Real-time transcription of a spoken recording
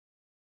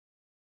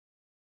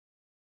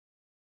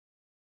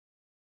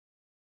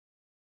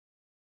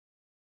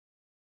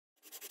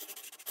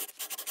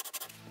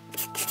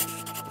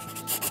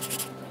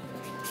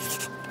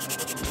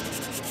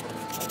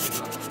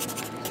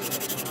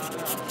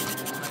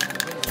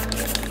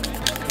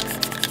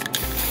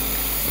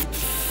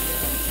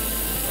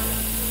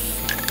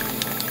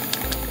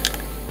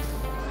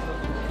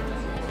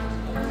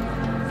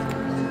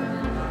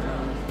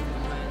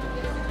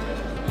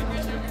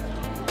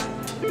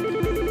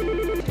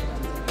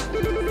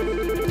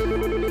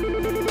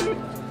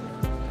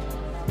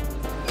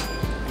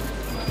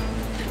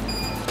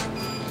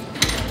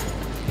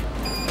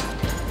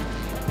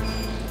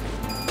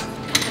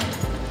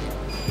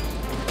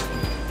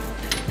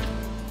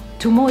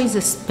TUMO is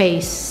a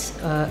space,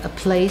 a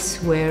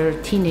place where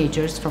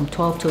teenagers from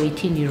 12 to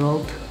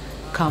 18-year-old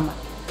come.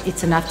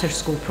 It's an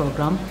after-school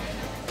program.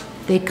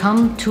 They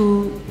come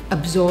to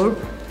absorb,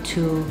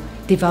 to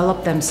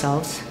develop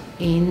themselves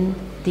in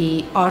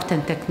the art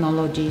and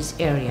technologies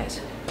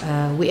areas.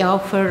 We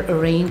offer a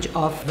range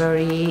of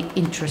very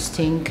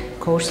interesting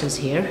courses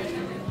here,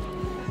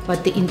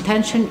 but the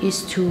intention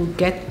is to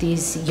get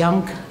these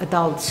young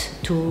adults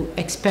to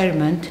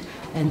experiment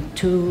and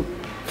to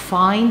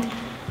find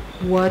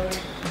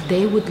what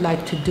they would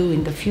like to do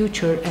in the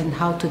future and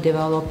how to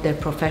develop their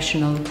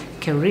professional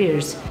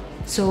careers.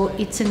 So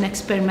it's an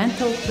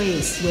experimental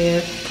place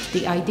where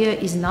the idea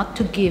is not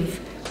to give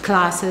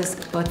classes,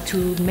 but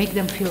to make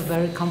them feel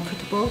very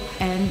comfortable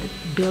and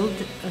build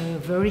a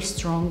very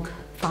strong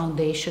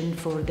foundation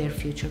for their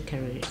future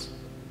careers.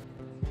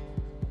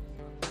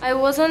 I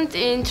wasn't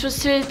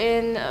interested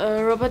in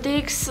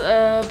robotics,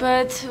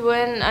 but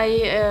when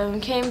I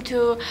came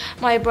to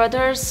my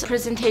brother's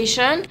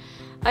presentation,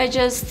 I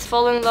just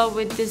fell in love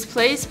with this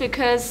place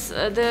because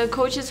the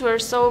coaches were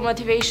so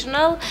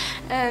motivational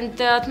and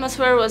the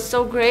atmosphere was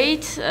so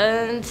great,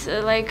 and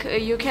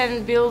you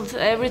can build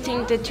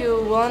everything that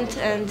you want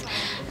and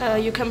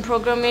you can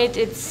program it.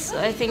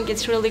 I think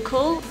it's really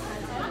cool.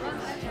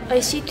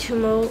 I see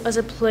TUMO as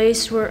a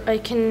place where I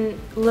can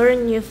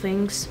learn new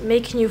things,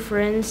 make new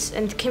friends,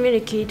 and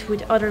communicate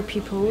with other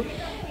people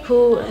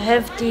who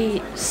have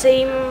the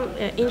same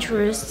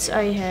interests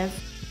I have.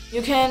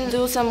 You can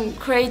do some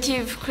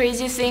creative,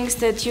 crazy things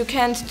that you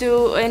can't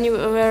do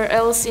anywhere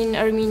else in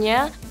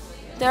Armenia.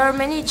 There are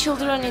many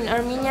children in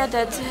Armenia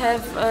that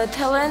have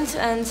talent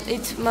and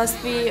it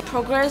must be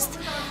progressed,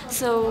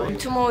 so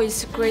TUMO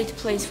is a great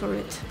place for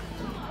it.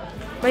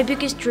 My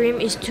biggest dream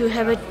is to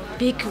have a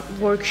big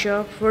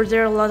workshop where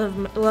there are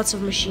lots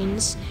of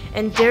machines,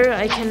 and there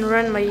I can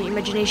run my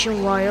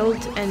imagination wild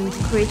and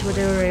create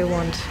whatever I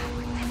want.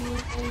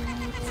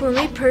 For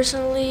me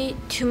personally,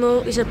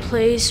 TUMO is a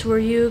place where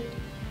you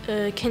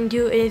can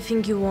do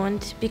anything you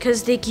want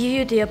because they give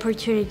you the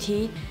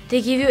opportunity, they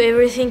give you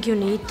everything you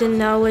need, the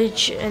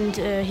knowledge, and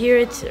here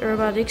at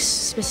robotics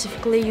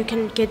specifically you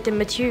can get the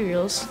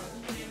materials.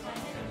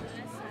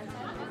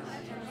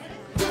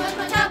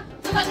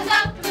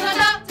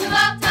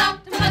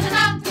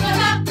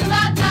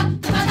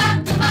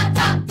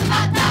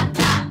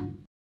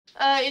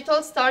 It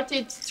all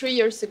started 3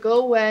 years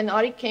ago when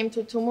Eric came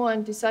to TUMO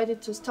and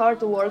decided to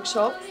start a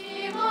workshop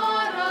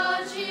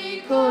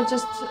to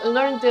just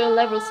learn the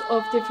levels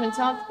of different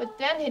sounds, but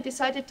then he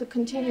decided to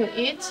continue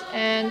it,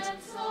 and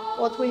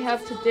what we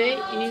have today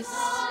is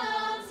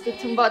the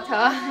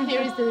TmbaTa.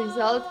 Here is the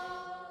result.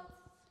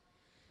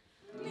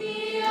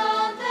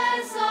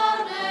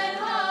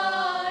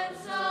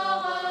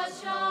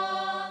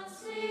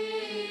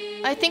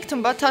 I think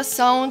TmbaTa's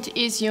sound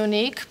is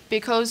unique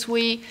because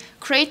we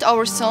create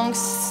our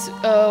songs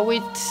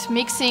with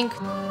mixing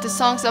the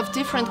songs of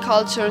different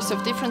cultures,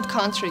 of different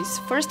countries.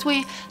 First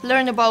we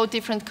learn about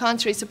different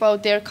countries,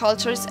 about their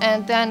cultures,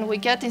 and then we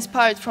get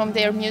inspired from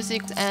their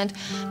music, and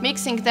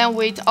mixing them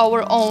with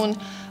our own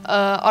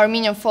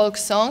Armenian folk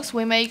songs,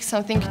 we make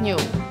something new.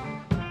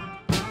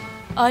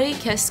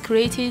 Eric has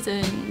created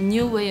a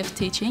new way of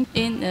teaching.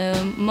 In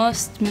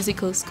most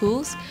musical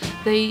schools,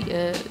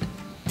 they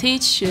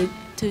teach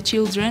to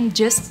children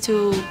just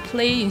to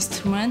play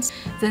instruments,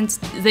 then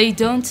they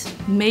don't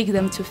make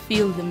them to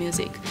feel the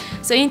music.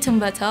 So in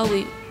TmbaTa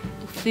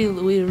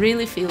we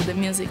really feel the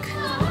music.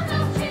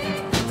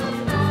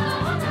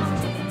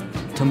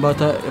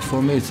 TmbaTa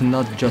for me it's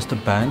not just a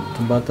band.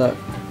 TmbaTa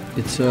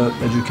it's an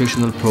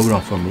educational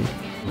program for me.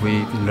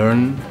 We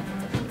learn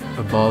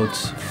about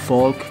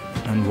folk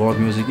and world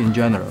music in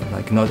general,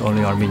 like not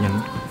only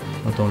Armenian,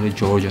 not only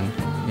Georgian.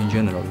 In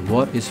general,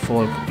 what is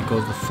folk?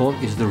 Because the folk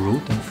is the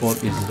root and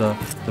folk is the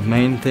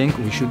main thing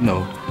we should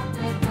know.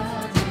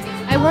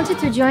 I wanted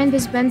to join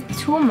this band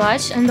too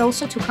much and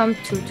also to come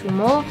to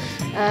TUMO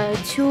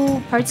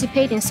to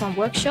participate in some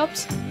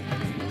workshops.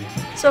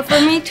 So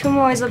for me,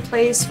 TUMO is a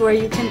place where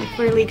you can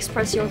freely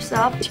express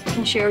yourself, you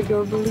can share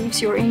your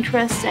beliefs, your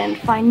interests, and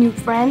find new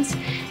friends.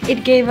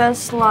 It gave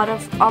us a lot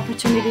of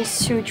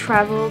opportunities to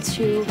travel,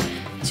 to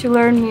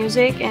learn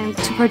music, and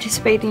to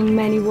participate in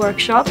many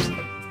workshops.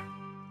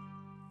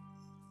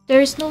 There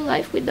is no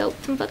life without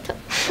TmbaTa.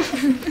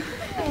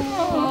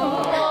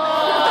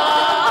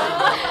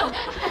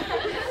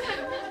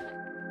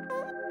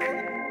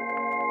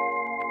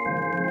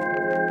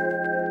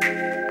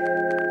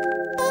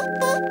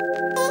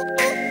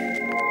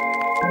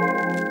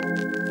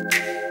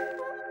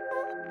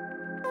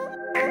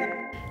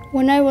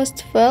 When I was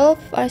 12,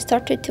 I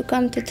started to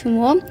come to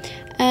TUMO,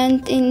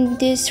 and in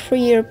this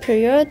 3-year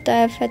period,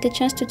 I've had the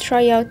chance to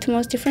try out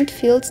TUMO's different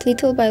fields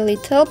little by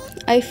little.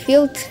 I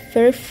felt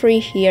very free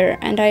here,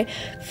 and I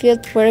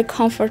felt very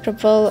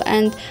comfortable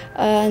and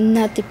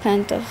not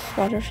dependent of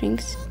other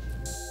things.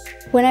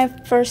 When I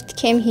first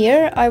came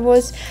here, I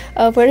was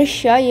very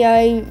shy.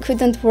 I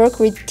couldn't work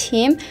with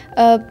team,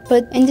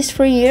 but in these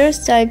 3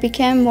 years, I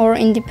became more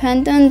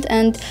independent,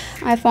 and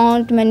I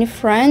found many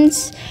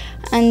friends,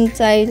 and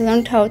I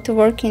learned how to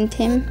work in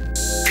team.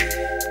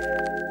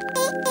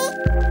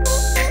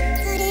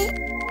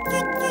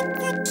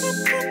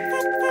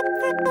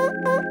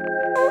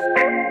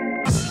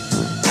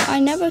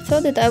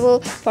 thought that I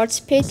will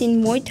participate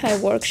in Muay Thai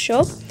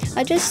workshop.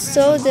 I just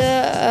saw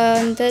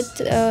that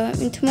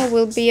in TUMO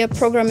will be a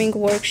programming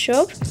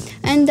workshop,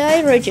 and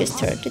I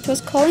registered. It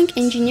was calling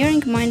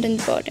Engineering Mind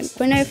and Body.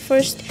 When I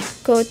first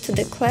go to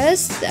the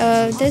class,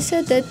 they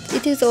said that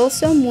it is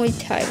also Muay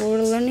Thai. We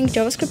were learning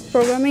JavaScript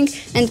programming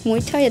and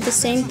Muay Thai at the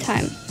same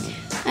time.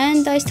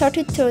 And I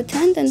started to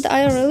attend, and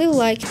I really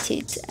liked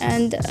it.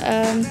 And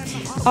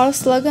our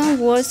slogan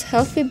was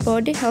 "Healthy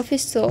Body, Healthy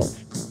Soul."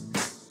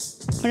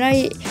 When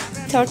I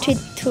started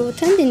to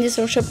attend in these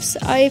workshops,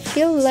 I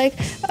feel like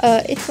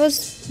it was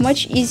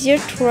much easier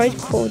to write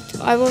code.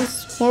 I was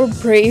more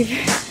brave.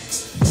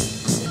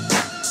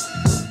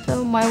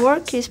 So my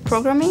work is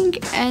programming,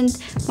 and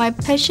my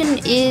passion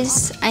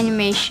is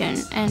animation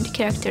and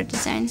character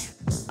design.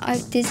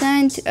 I've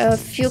designed a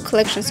few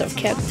collections of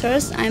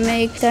characters. I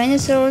make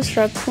dinosaurs,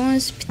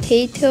 raccoons,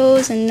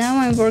 potatoes, and now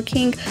I'm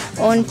working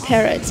on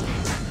parrots.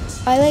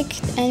 I like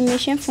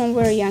animation from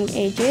very young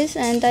ages,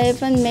 and I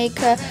even make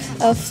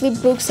flip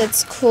books at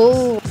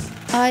school.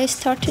 I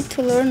started to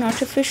learn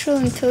artificial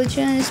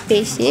intelligence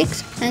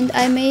basics, and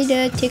I made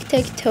a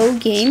tic-tac-toe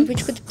game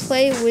which could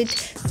play with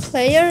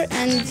player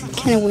and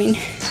can win.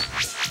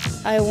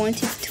 I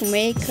wanted to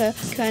make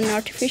an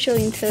artificial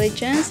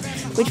intelligence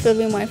which will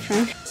be my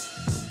friend.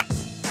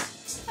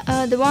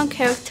 The one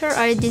character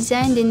I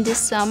designed in this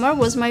summer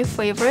was my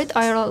favorite.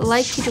 I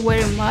liked it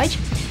very much.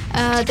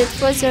 That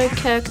was a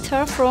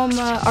character from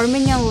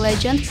Armenian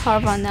legend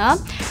Parvana.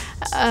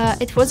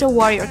 It was a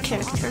warrior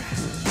character.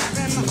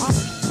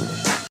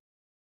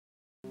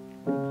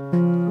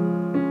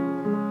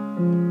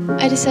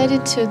 I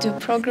decided to do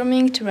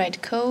programming, to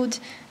write code,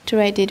 to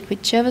write it with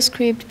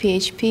JavaScript,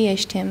 PHP,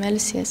 HTML,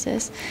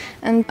 CSS,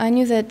 and I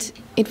knew that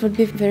it would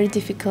be very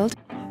difficult.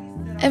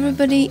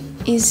 Everybody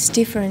is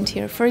different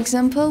here. For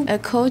example,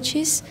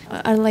 coaches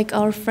are like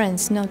our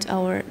friends, not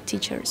our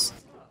teachers.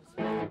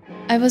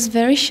 I was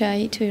very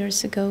shy 2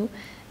 years ago.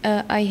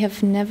 I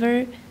have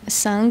never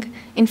sung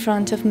in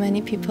front of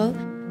many people.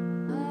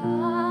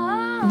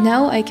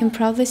 Now I can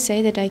proudly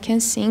say that I can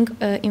sing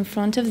in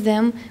front of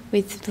them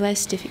with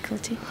less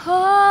difficulty.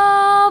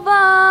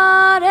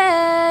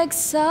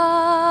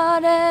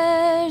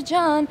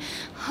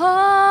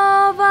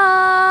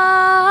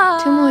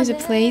 TUMO is a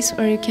place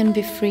where you can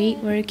be free,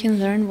 where you can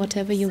learn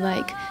whatever you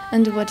like,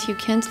 and what you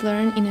can't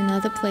learn in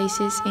other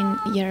places in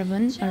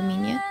Yerevan,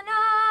 Armenia.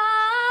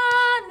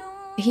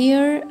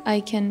 Here I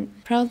can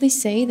proudly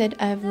say that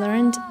I've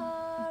learned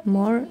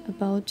more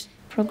about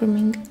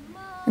programming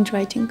and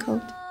writing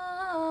code.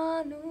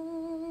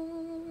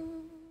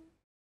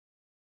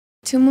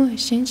 TUMO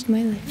has changed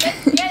my life.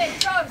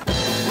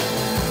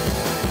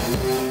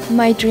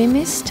 My dream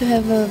is to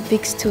have a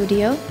big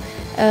studio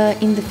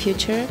in the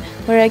future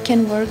where I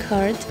can work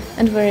hard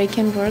and where I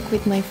can work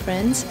with my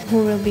friends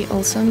who will be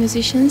also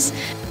musicians.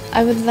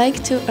 I would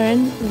like to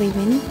earn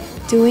living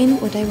doing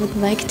what I would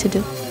like to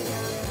do.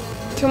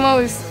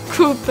 TUMO is a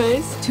cool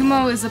place. TUMO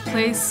is a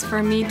place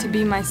for me to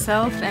be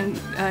myself and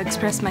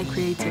express my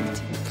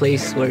creativity.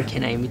 Place where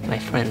can I meet my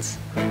friends.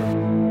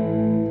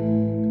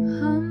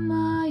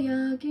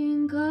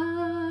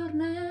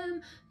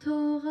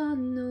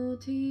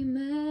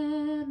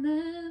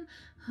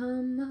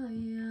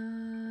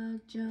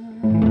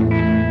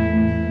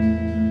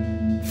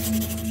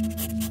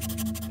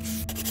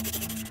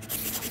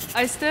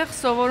 Այստեղ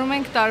սովորում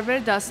ենք տարբեր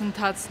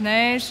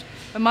դասընթացներ,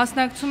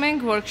 մասնակցում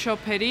ենք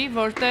workshop-երի,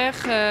 որտեղ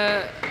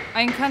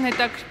այնքան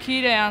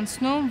հետաքրքիր է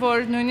անցնում, որ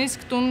նույնիսկ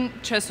տուն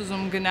չես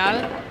ուզում գնալ.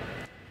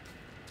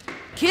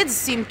 Kids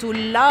seem to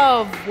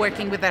love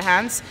working with their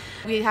hands.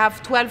 We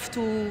have 12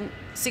 to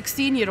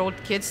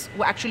 16-year-old kids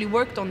who actually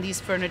worked on these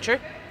furniture.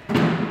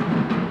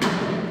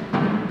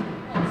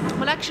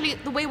 Well, actually,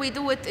 the way we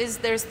do it is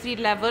there's 3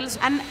 levels,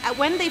 and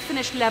when they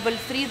finish level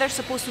 3, they're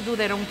supposed to do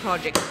their own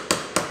project.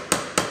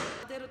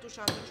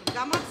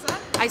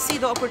 I see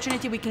the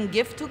opportunity we can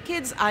give to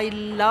kids. I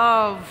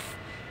love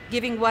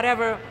giving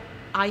whatever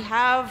I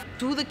have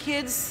to the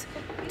kids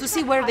to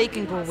see where they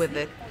can go with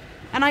it.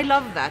 And I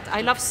love that.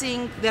 I love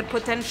seeing their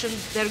potential,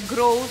 their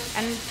growth,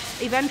 and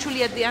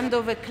eventually at the end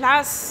of a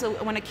class,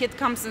 when a kid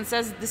comes and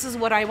says, this is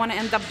what I want to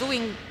end up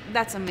doing,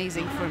 that's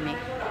amazing for me.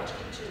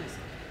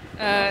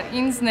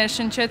 Ինձ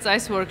ներշնչեց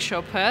այս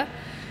workshop-ը։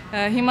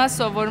 Հիմա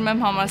սովորում եմ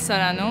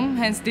համալսարանում,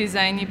 հենց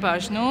դիզայնի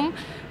բաժնում,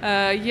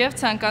 եւ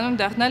ցանկանում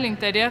դառնալ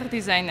ինտերիեր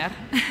դիզայներ։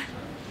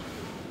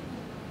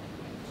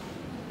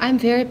 I'm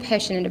very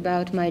passionate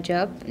about my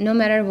job. No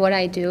matter what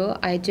I do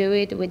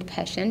it with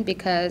passion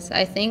because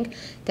I think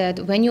that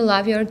when you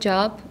love your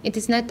job, it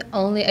is not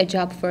only a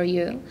job for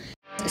you.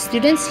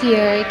 Students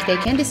here, they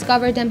can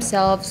discover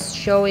themselves,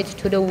 show it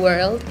to the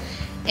world,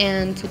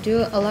 and to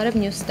do a lot of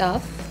new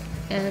stuff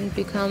and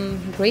become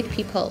great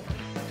people.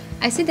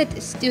 I see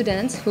that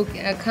students who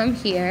come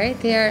here,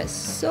 they are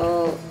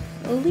so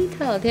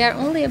little. They are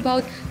only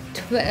about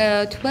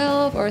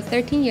 12 or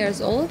 13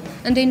 years old,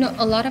 and they know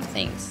a lot of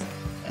things.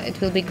 It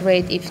will be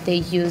great if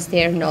they use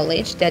their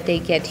knowledge that they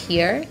get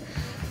here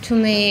to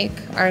make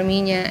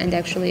Armenia and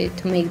actually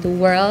to make the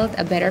world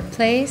a better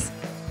place.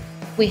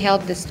 We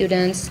help the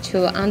students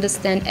to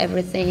understand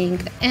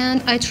everything,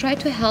 and I try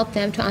to help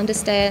them to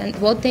understand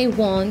what they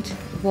want,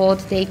 what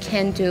they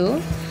can do.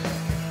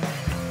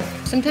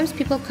 Sometimes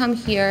people come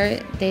here,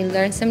 they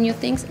learn some new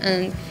things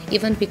and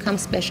even become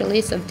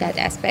specialists of that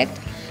aspect.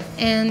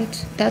 And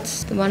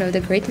that's one of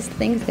the greatest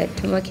things that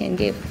TUMO can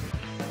give.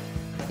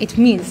 It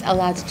means a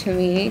lot to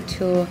me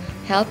to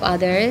help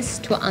others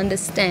to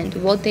understand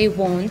what they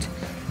want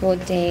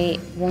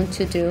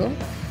to do.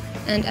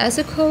 And as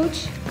a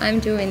coach, I'm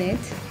doing it,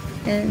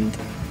 and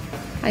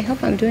I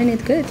hope I'm doing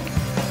it good.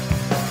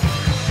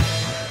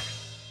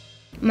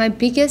 My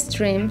biggest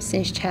dream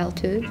since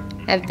childhood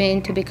have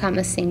been to become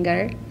a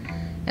singer.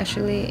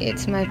 Actually,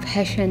 it's my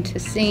passion to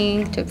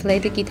sing, to play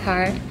the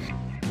guitar.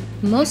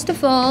 Most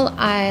of all,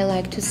 I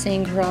like to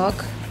sing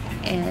rock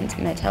and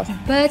metal.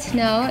 But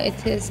now it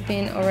has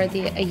been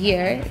already a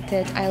year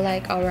that I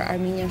like our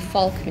Armenian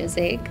folk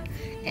music,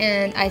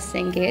 and I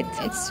sing it.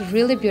 It's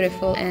really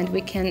beautiful, and we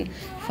can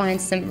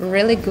find some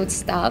really good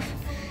stuff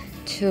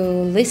to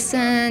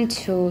listen,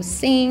 to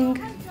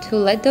sing, to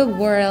let the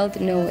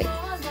world know it.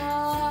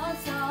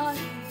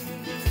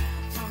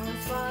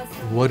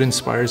 What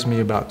inspires me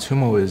about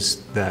TUMO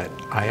is that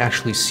I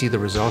actually see the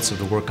results of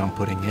the work I'm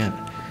putting in.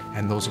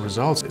 And those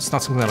results, it's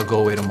not something that'll go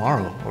away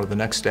tomorrow or the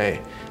next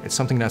day. It's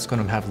something that's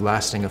going to have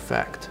lasting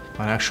effect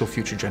on actual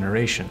future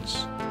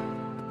generations.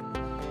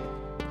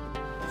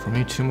 For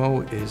me,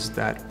 TUMO is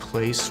that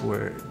place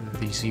where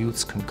these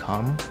youths can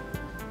come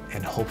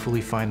and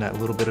hopefully find that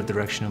little bit of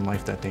direction in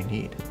life that they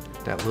need,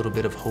 that little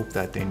bit of hope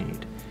that they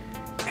need,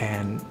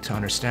 and to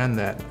understand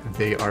that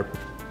they are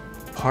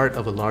part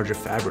of a larger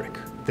fabric.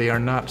 They are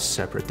not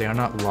separate, they are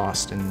not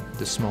lost in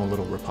this small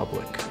little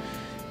republic.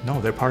 No,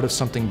 they're part of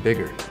something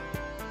bigger.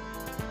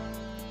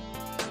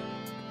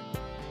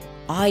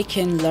 I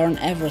can learn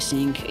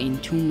everything in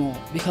TUMO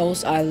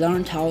because I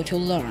learned how to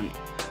learn.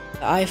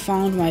 I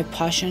found my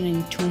passion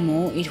in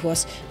TUMO. It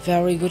was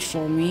very good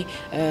for me.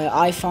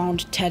 I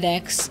found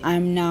TEDx.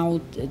 I'm now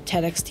a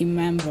TEDx team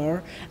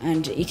member,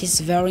 and it is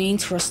very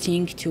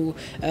interesting to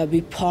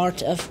be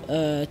part of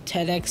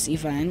TEDx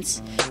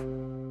events.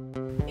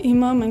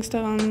 Հիմա մենք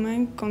ստեղանում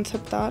ենք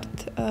կոնցեպտ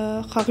արտ,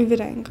 խաղի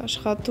վրա ենք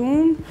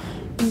աշխատում,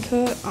 ինքը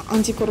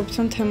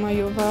անտիկոռուպցիոն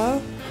թեմայով է,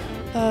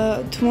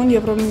 TUMO-ն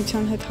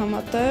Եվրոմիության հետ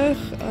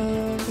համատեղ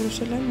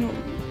որոշել են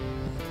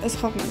այս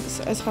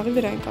խաղի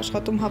վրա ենք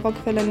աշխատում,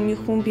 հավաքվել են մի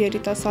խումբ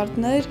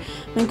երիտասարդներ,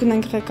 մենք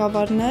ունենք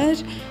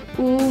ղեկավարներ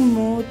ու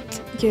մոտ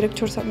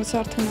 3-4 ամիս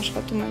արդեն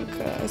աշխատում ենք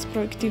այս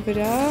պրոյեկտի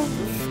վրա։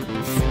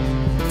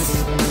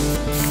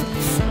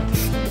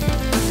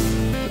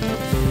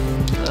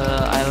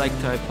 I like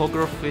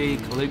typography,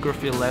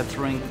 calligraphy,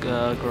 lettering,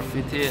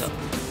 graffiti,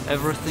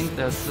 everything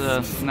that's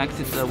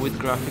connected with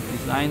graphic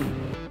design.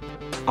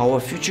 Our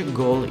future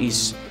goal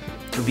is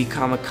to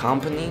become a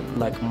company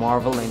like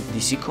Marvel and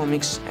DC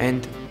Comics,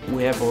 and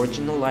we have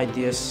original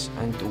ideas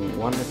and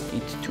want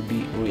it to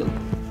be real.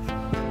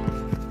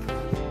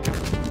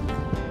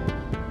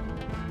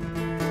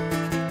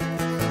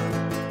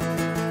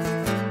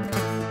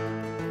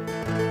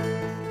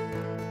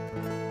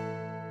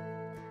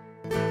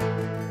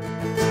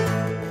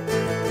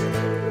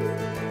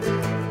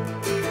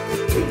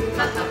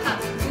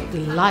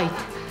 Light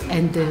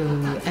and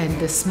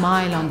the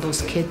smile on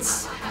those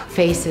kids'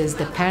 faces,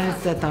 the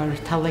parents that are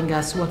telling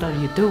us, what are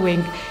you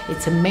doing?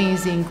 It's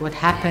amazing what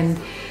happened,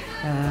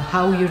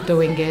 how you're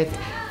doing it,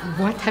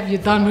 what have you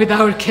done with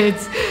our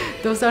kids?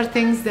 Those are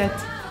things that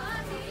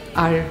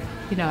are,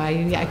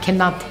 I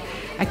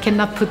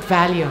cannot put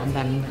value on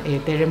them.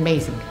 They're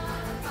amazing.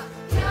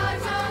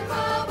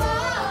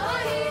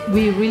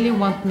 We really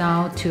want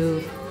now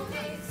to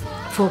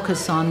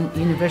focus on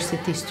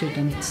university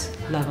students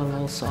level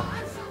also.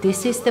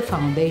 This is the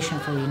foundation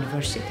for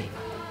university.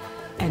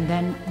 And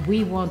then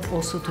we want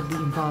also to be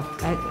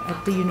involved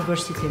at the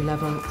university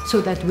level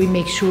so that we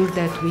make sure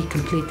that we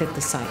completed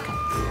the cycle.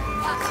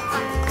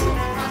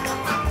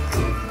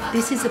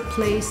 This is a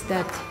place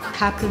that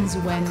happens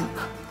when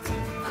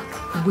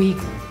we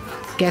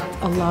get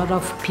a lot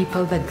of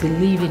people that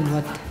believe in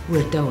what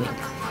we're doing,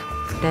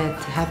 that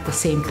have the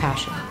same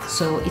passion.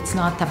 So it's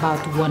not about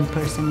one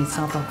person, it's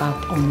not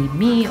about only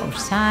me or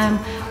Sam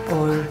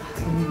or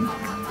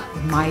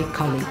my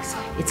colleagues.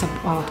 It's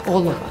about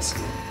all of us.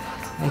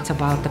 It's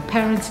about the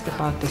parents, it's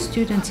about the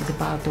students, it's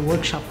about the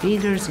workshop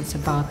leaders, it's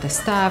about the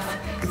staff,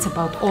 it's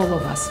about all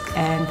of us,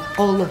 and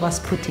all of us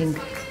putting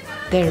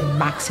their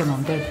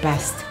maximum, their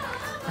best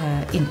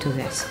into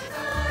this.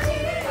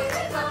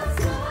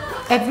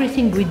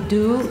 Everything we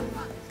do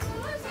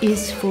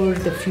is for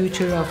the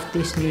future of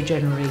this new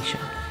generation.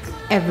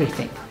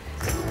 Everything.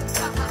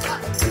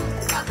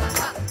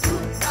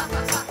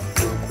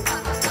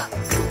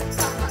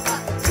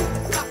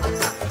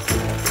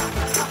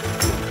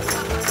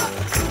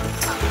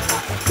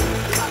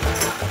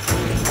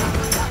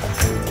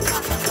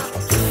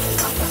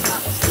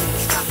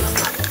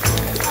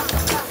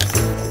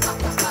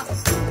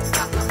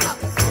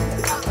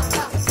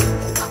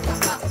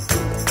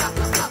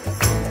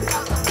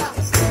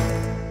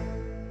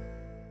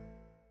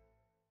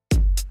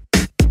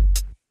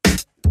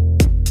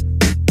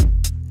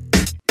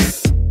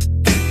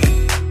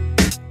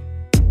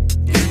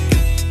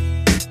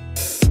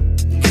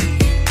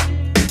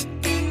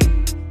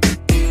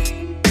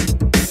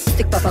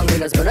 Կապան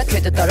լինես բնակ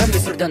հետը տարավ մի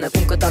սուրդանը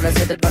Կում կտանես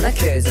հետդ բանակ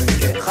քեզ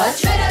ընկե Խաչ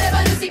Մեր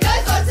արևանուսի կայ